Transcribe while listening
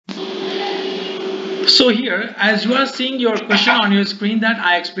So here, as you are seeing your question on your screen, that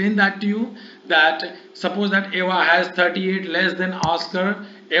I explained that to you, that suppose that Eva has 38 less than Oscar,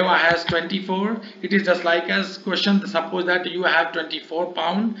 Eva has 24. It is just like as question, suppose that you have 24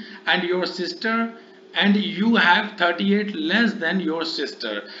 pound and your sister, and you have 38 less than your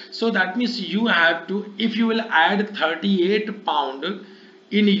sister. So that means you have to, if you will add 38 pound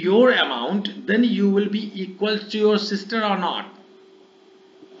in your amount, then you will be equal to your sister or not?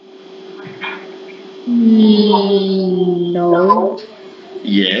 No.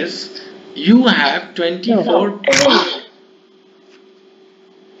 Yes, you have No. 24.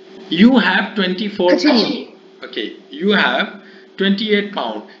 You have 24 pound. Continue. Okay, you have 28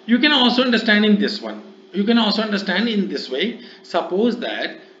 pound. You can also understand in this one. You can also understand in this way. Suppose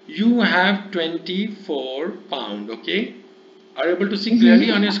that you have 24 pound. Okay, are you able to see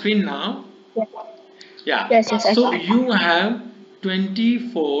clearly on your screen now? Yes, Yeah. yes, I So can. you have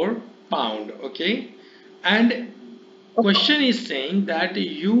 24 pound. Okay, and Okay. question is saying that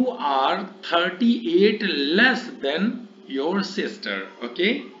you are 38 less than your sister.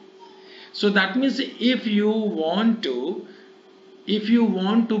 Okay, so that means if you want to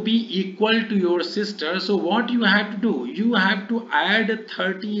be equal to your sister, so what you have to do, you have to add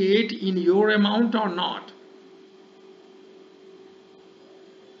 38 in your amount or not?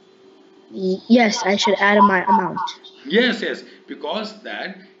 Yes, I should add my amount. Yes, because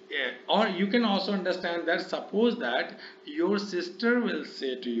that, or you can also understand that suppose that your sister will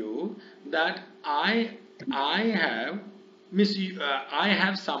say to you that I have I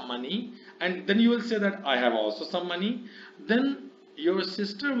have some money, and then you will say that I have also some money. Then your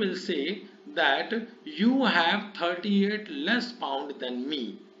sister will say that you have 38 less pound than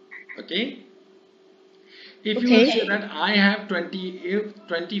me. Okay, if you will say Okay. that I have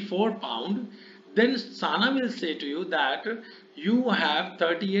 24 pound, then Sana will say to you that you have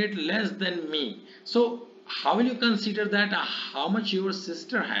 38 less than me. So how will you consider that how much your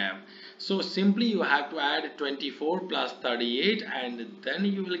sister have? So simply you have to add 24 plus 38 and then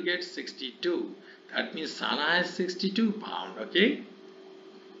you will get 62. That means Sana has 62 pound. Okay.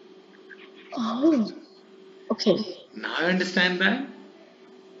 Oh, okay. Now you understand that?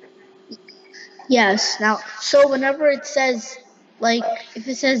 Yes. Now, so whenever it says, like, if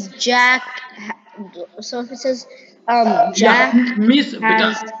it says so if it says, Yeah, Jack Miss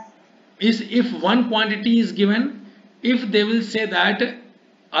Beta, has, is if one quantity is given, if they will say that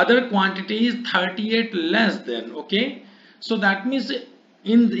other quantity is 38 less than, okay, so that means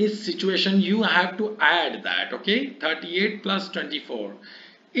in this situation you have to add that, okay, 38 plus 24.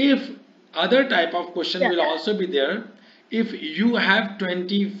 If other type of question yeah, will also be there, if you have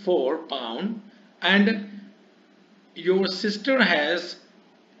 24 pound and your sister has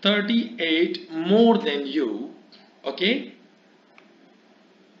 38 more than you, okay,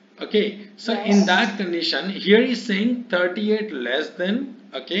 okay, so in yes, that condition here is saying 38 less than,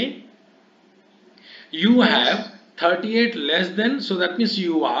 okay, you yes, have 38 less than, so that means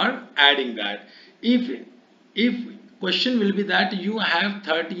you are adding that. If question will be that you have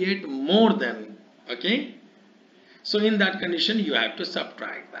 38 more than, okay, so in that condition you have to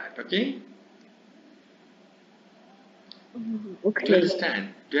subtract that. Okay, do you okay,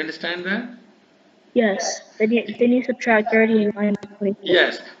 understand, do you understand that? yes. Then you subtract 30 and minus 24.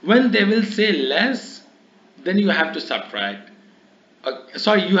 Yes, when they will say less, then you have to subtract.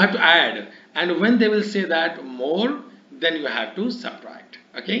 Sorry, you have to add. And when they will say that more, then you have to subtract.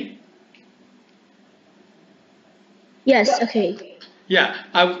 Okay? Yes, okay. Yeah,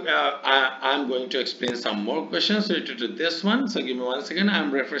 I'm going to explain some more questions related to this one. So give me 1 second.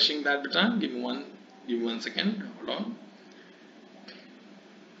 I'm refreshing that button. Give me 1 second. Hold on.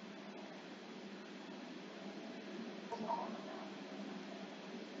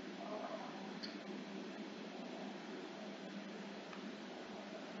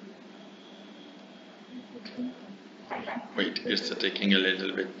 Wait, it's taking a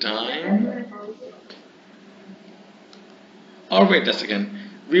little bit time. Or wait a second.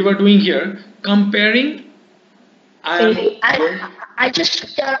 We were doing here comparing. I am Okay, going. I just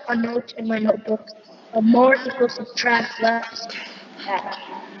took down a note in my notebook. More equals subtract less add.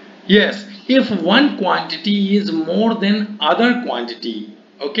 Yes, if one quantity is more than other quantity,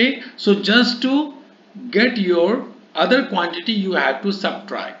 okay, so just to get your other quantity you have to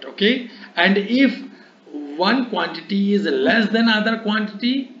subtract, okay, and if one quantity is less than other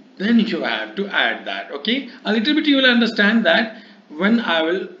quantity, then you have to add that. Okay, a little bit you will understand that when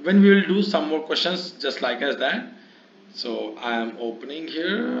we will do some more questions just like as that. So I am opening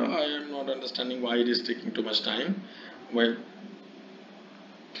here. I am not understanding why it is taking too much time. Well,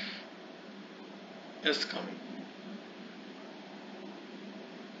 it's coming.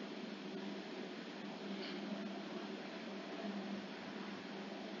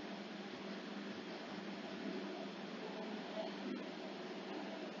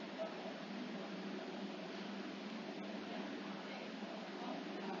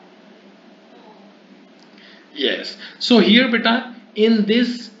 Yes. So here beta, in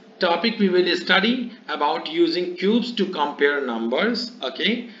this topic we will study about using cubes to compare numbers.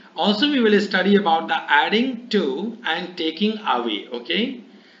 Okay. Also we will study about the adding to and taking away. Okay.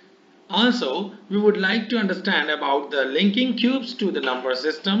 Also we would like to understand about the linking cubes to the number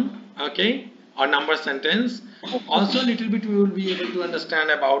system. Okay. Or number sentence. Also a little bit we will be able to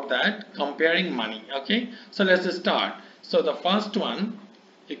understand about that comparing money. Okay. So let's start. So the first one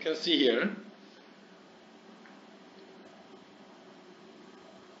you can see here.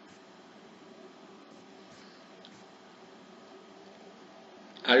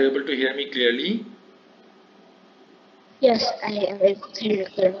 Are you able to hear me clearly? Yes, I am able to hear you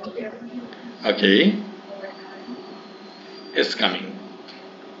clearly. Okay, it's coming.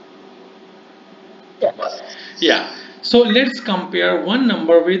 Yes. Yeah, so let's compare one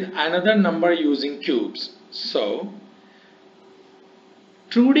number with another number using cubes. So,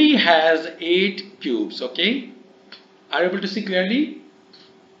 Trudy has 8 cubes, okay? Are you able to see clearly?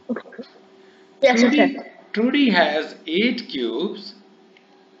 Okay. Yes, Trudy, okay. Trudy has 8 cubes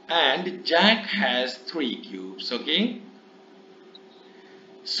and Jack has 3 cubes, okay?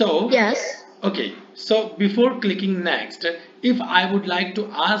 So, Yes. okay, so before clicking next, if I would like to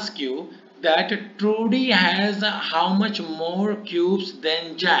ask you that Trudy has how much more cubes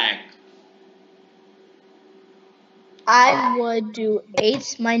than Jack? I would do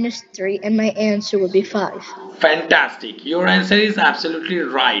 8 minus 3 and my answer would be 5. Fantastic. Your answer is absolutely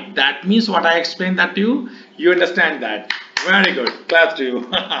right. That means what I explained that to you, you understand that. Very good. Claps to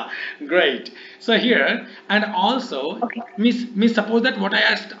you. Great. So here, and also, Okay. Miss, suppose that what I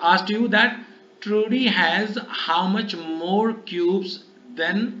asked you that Trudy has how much more cubes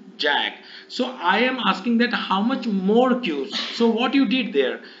than Jack. So I am asking that how much more cubes. So what you did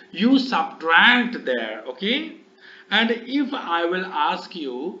there, you subtract there, okay? And if I will ask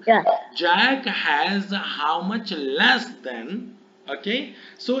you, Yeah. Jack has how much less than, okay?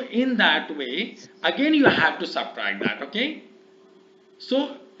 So in that way, again you have to subtract that, okay?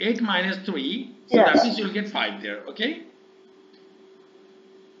 So 8 minus 3, so that Yes. means you'll get 5 there, okay?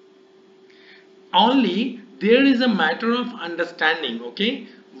 Only there is a matter of understanding, okay?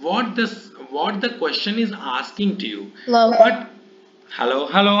 What the question is asking to you. Hello. But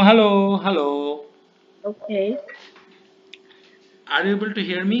hello. Okay. Are you able to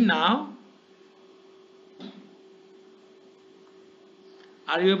hear me now?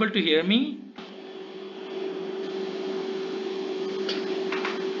 Are you able to hear me?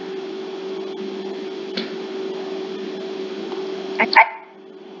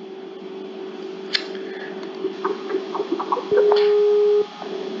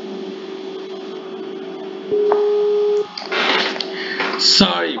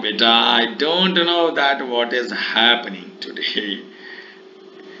 Sorry, beta, I don't know that what is happening today.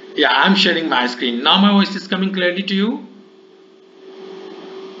 Yeah, I'm sharing my screen. Now my voice is coming clearly to you.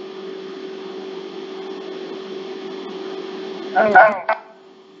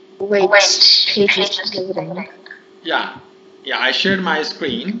 Wait, page is loading. Yeah, I shared my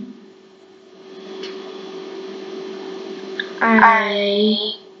screen.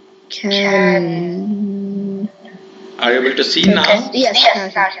 I can. Are you able to see now? Yes, now I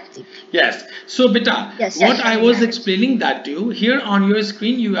can see. Yes. So beta, Yes, what yes, I yes. was explaining that to you, here on your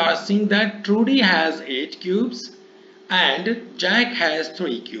screen you are seeing that Trudy has 8 cubes and Jack has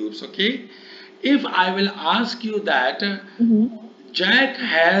 3 cubes, okay? If I will ask you that Mm-hmm. Jack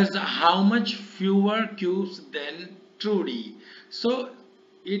has how much fewer cubes than Trudy? So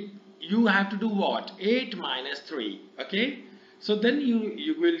you have to do what? 8 minus 3, okay? So then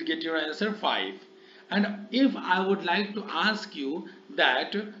you will get your answer 5. And if I would like to ask you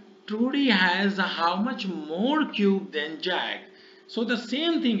that Trudy has how much more cube than Jack? So the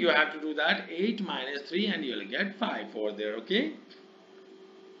same thing you have to do that 8 minus 3 and you'll get 5 over there, okay?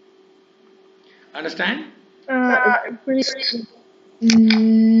 Understand? Not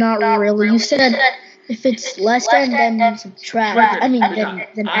really. You said if it's less than, then subtract. I mean,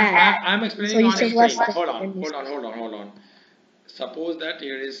 then add. I'm So explaining you on said screen. less than. Hold on. Suppose that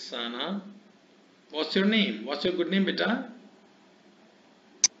here is Sana. What's your name? What's your good name, beta?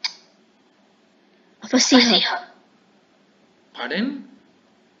 Fasiha. Pardon?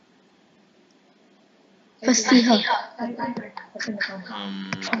 Fasiha.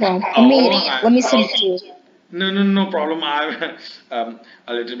 Well, oh, let me send it to you. No problem. A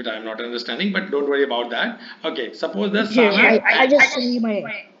little bit I'm not understanding, but don't worry about that. Okay, suppose that Here, Sana I just sent you my name.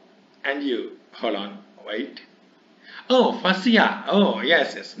 and you. Hold on, wait. Oh, Fasia. Oh,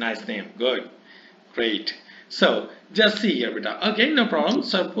 yes, nice name. Good, great. So just see here, beta. Okay, no problem.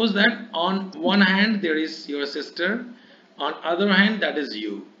 Suppose that on one hand there is your sister, on other hand that is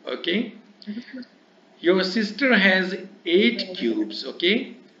you. Okay. Your sister has 8 cubes,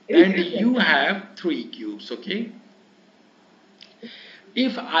 okay, and you have 3 cubes, okay.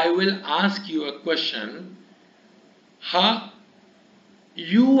 If I will ask you a question, how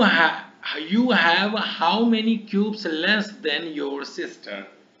you have how many cubes less than your sister,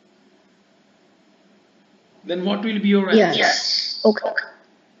 then what will be your answer? Yes. Okay.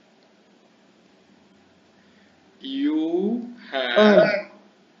 You have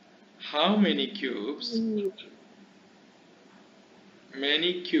how many cubes?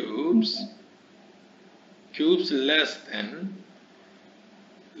 Many cubes less than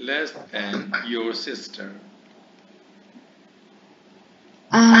your sister.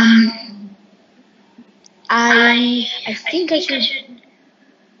 I think I should.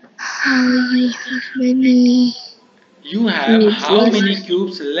 You have many. You have how many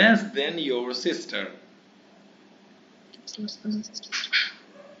cubes less than your sister? So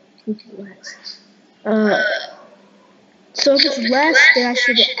if it's less, then I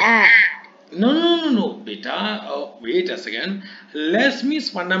should add. No, beta. Oh, wait a second. Less means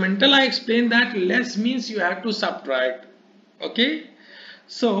fundamental. I explained that less means you have to subtract. Okay.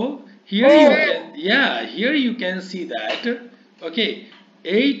 So here here you can see that. Okay.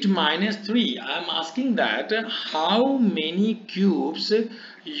 8 minus 3. I am asking that how many cubes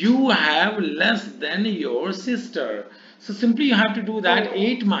you have less than your sister. So simply you have to do that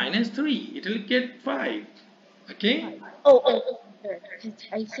 8 minus 3. It will get 5. Okay.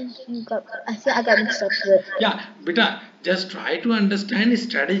 I think I got mixed up with it. Yeah, beta, just try to understand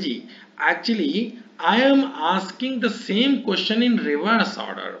strategy. Actually, I am asking the same question in reverse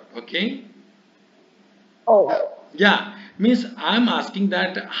order. Okay. Yeah, means I am asking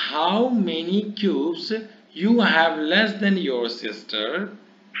that how many cubes you have less than your sister.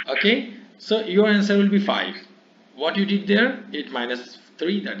 Okay. So your answer will be 5. What you did there? 8 minus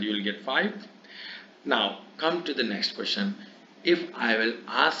 3, that you will get 5. Now come to the next question. If I will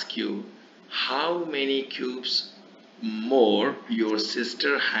ask you how many cubes more your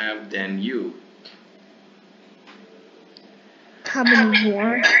sister have than you? How many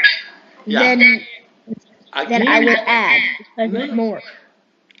more? Yeah. Then I will add because it's more.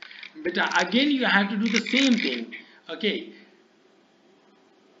 But again you have to do the same thing. Okay.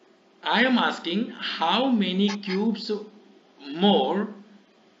 I am asking how many cubes more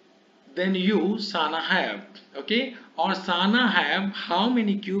than you, Sana, have. Okay. Or Sana have how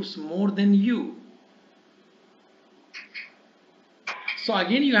many cubes more than you? So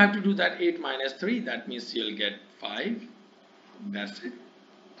again you have to do that 8 minus 3, that means you'll get 5. That's it.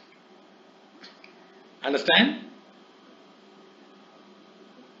 Understand?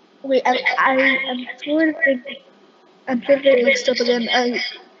 Wait, I'm sort of getting mixed up again.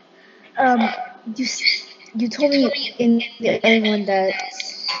 You told me in the other one that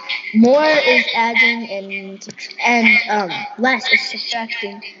more is adding and less is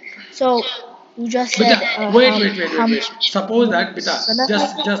subtracting. So you just said wait. Suppose that, beta,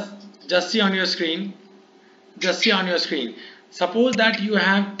 just see on your screen. Just see on your screen. Suppose that you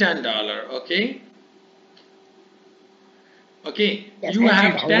have $10. Okay. Okay. Yes, you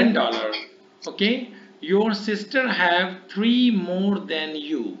have $10. Okay. Your sister have 3 more than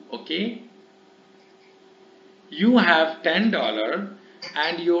you. Okay. You have $10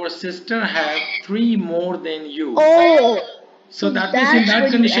 and your sister have 3 more than you. So that means in that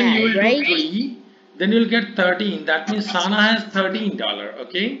condition you will do 3, then you will get 13. That means Sana has $13.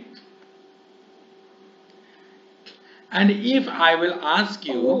 Okay. And if I will ask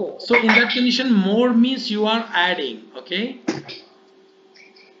you, so in that condition more means you are adding. Okay.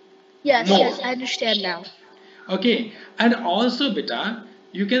 Yes, I understand now. Okay. And also, beta,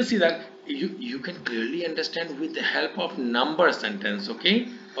 you can see that you can clearly understand with the help of number sentence. Okay.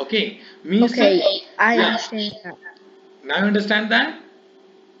 Okay. Means I understand that. Now you understand that?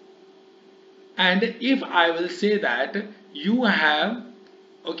 And if I will say that you have,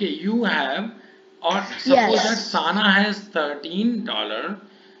 okay, you have, or suppose that Sana has $13,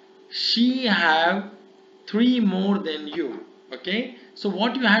 she have 3 more than you. Okay. So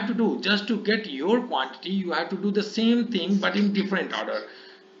what you have to do, just to get your quantity, you have to do the same thing but in different order.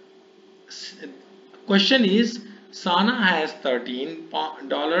 Question is, Sana has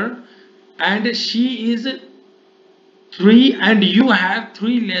 $13 and she is 3 and you have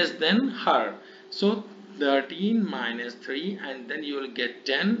 3 less than her. So 13 minus 3 and then you will get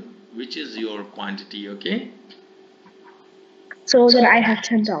 10, which is your quantity. Okay. So then I have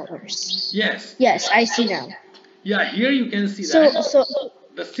 $10. Yes. Yes, I see now. Yeah, here you can see that. So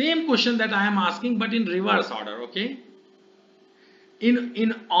the same question that I am asking but in reverse order. Okay.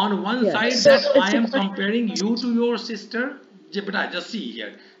 On one side that I am comparing you to your sister, Beta, just see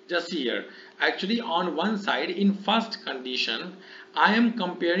here. Just see here. Actually, on one side, in first condition, I am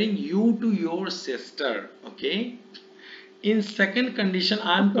comparing you to your sister. Okay. In second condition,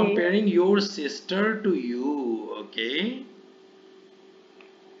 I am comparing your sister to you. Okay.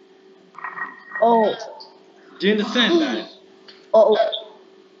 Oh. Do you understand that? Oh.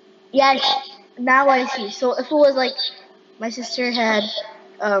 Yes. Now I see. So if it was like my sister had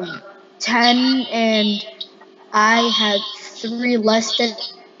 10 and I had 3 less than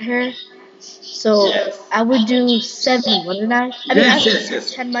her, so Yes. I would do 7, wouldn't I? I mean,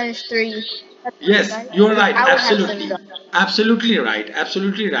 Yes. 10 minus 3. Yes, Right? you're right. I would have 7. Absolutely right.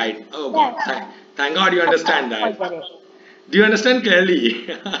 Absolutely right. Oh God. Yeah. Thank God you understand I that. get it. Do you understand clearly?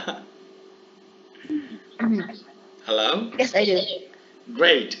 Mhm. Hello? Yes, I do.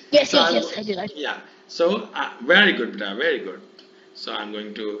 Great. Yes, So yes, I do. yeah. So very good, Beta. Very good. So I'm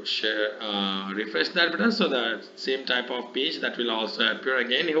going to share, refresh that, Beta. So the same type of page that will also appear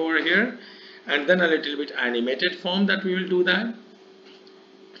again over here, and then a little bit animated form that we will do that.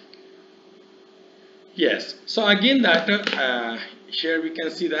 Yes. So again that here we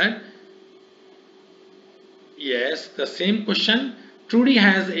can see that. Yes, the same question. Trudy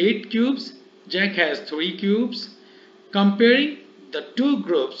has 8 cubes, Jack has 3 cubes. Comparing the two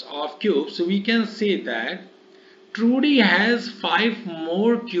groups of cubes, we can say that Trudy has 5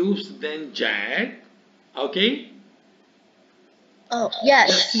 more cubes than Jack. Okay? Oh, yes.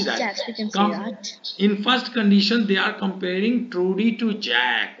 Let's see that. Yes, we can see that. In first condition, they are comparing Trudy to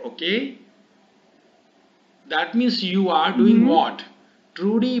Jack. Okay? That means you are doing what?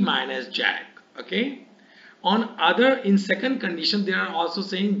 Trudy minus Jack. Okay? In second condition, they are also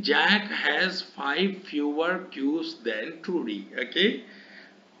saying Jack has 5 fewer cubes than Trudy. Okay.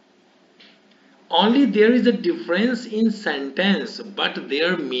 Only there is a difference in sentence, but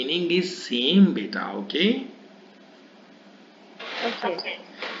their meaning is same, beta. Okay.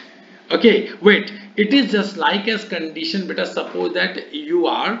 Okay. Wait. It is just like as condition, beta. Suppose that you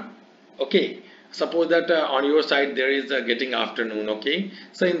are okay. Suppose that on your side there is getting afternoon. Okay.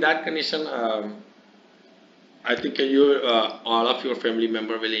 So in that condition. I think all of your family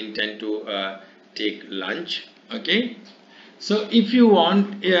member will intend to take lunch. Okay. So if you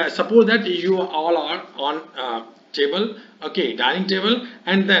want, suppose that you all are on table, okay, dining table,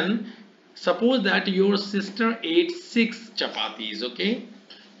 and then suppose that your sister ate 6 chapatis, okay,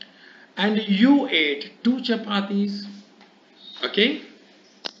 and you ate 2 chapatis, okay.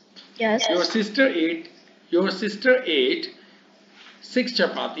 Yes. Your sister ate 6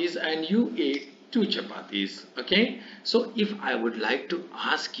 chapatis and you ate 2 chapatis. Okay, so if I would like to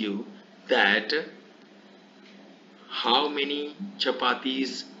ask you that how many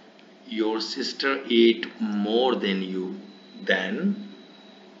chapatis your sister ate more than you, then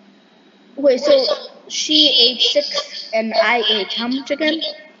wait, so she ate 6 and I ate how much again?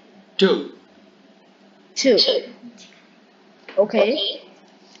 2. 2. Okay.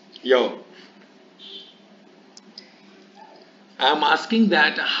 Yo, I'm asking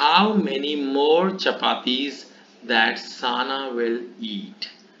that how many more chapatis that Sana will eat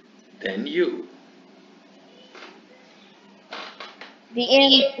than you. The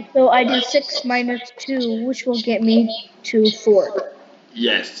end. So I do 6 minus 2, which will get me to 4.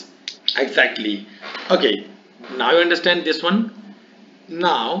 Yes, exactly. Okay, now you understand this one.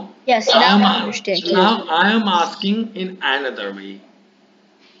 Now, yes, now I understand. Now I am asking in another way.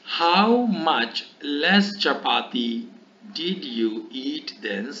 How much less chapati did you eat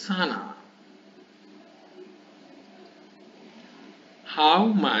than Sana? How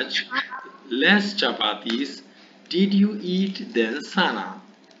much less chapatis did you eat than Sana?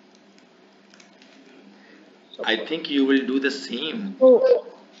 I think you will do the same. Oh,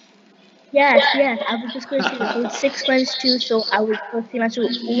 yes. I was just going to say so 6 minus 2, so I would go 3 minus 2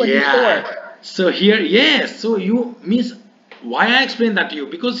 would be 4. So here, yes. So you means why I explained that to you,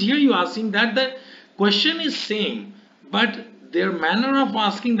 because here you are seeing that the question is same, but their manner of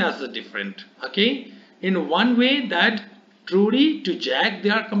asking that's different. Okay, in one way that Trudy to Jack they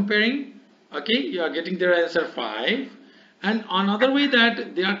are comparing. Okay, you are getting their answer 5, and another way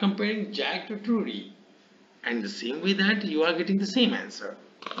that they are comparing Jack to Trudy, and the same way that you are getting the same answer.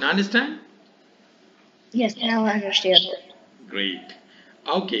 Now understand? Yes, now I understand. Great.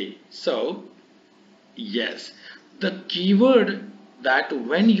 Okay, so yes, the keyword that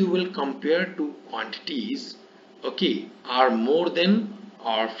when you will compare two quantities, okay, are more than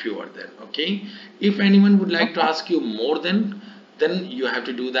or fewer than. Okay, if anyone would like to ask you more than, then you have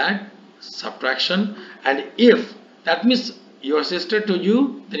to do that subtraction, and if that means your sister to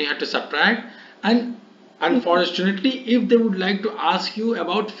you, then you have to subtract. And unfortunately, if they would like to ask you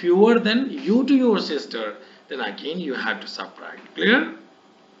about fewer than you to your sister, then again you have to subtract. Clear?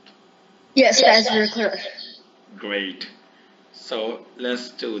 Yes, that's very clear. Great. So let's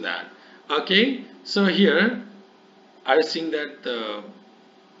do that. Okay, so here are you seeing that the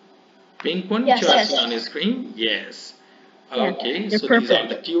pink one which Yes, you are yes. seeing on the screen? Yes. Yeah, Okay, they're so these are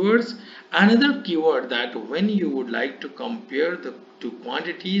perfect. the keywords. Another keyword that when you would like to compare the two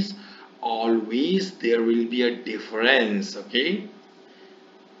quantities, always there will be a difference. Okay,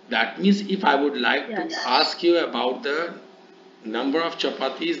 that means if I would like to Yes. ask you about the number of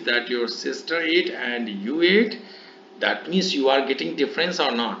chapatis that your sister ate and you ate, that means you are getting difference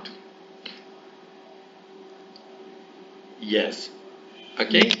or not? Yes.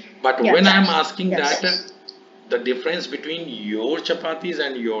 Okay, but Yes. when I am asking Yes. that the difference between your chapatis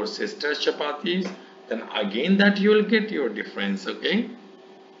and your sister's chapatis, then again that you will get your difference. Okay,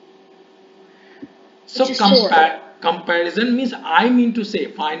 so Which is 4. comparison means I mean to say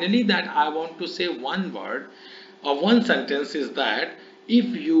finally that I want to say one word or one sentence is that if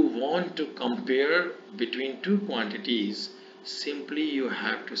you want to compare between two quantities, simply you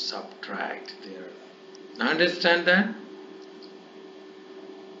have to subtract there. Understand that?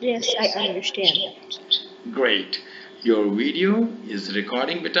 Yes, I understand. Great. Your video is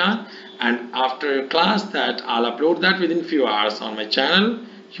recording, beta, and after class that I'll upload that within few hours on my channel.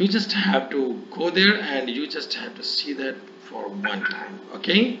 You just have to go there and you just have to see that for one time.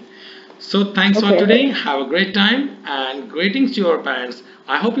 Okay? So thanks for Okay. today. Have a great time and greetings to your parents.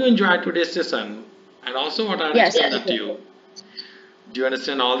 I hope you enjoyed today's session and also what I Yes. explained that to you. Do you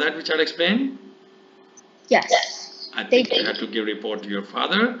understand all that which I explained? Yes. I Thank think you you. have to give report to your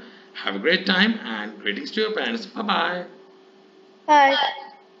father. Have a great time and greetings to your parents. Bye bye. Bye.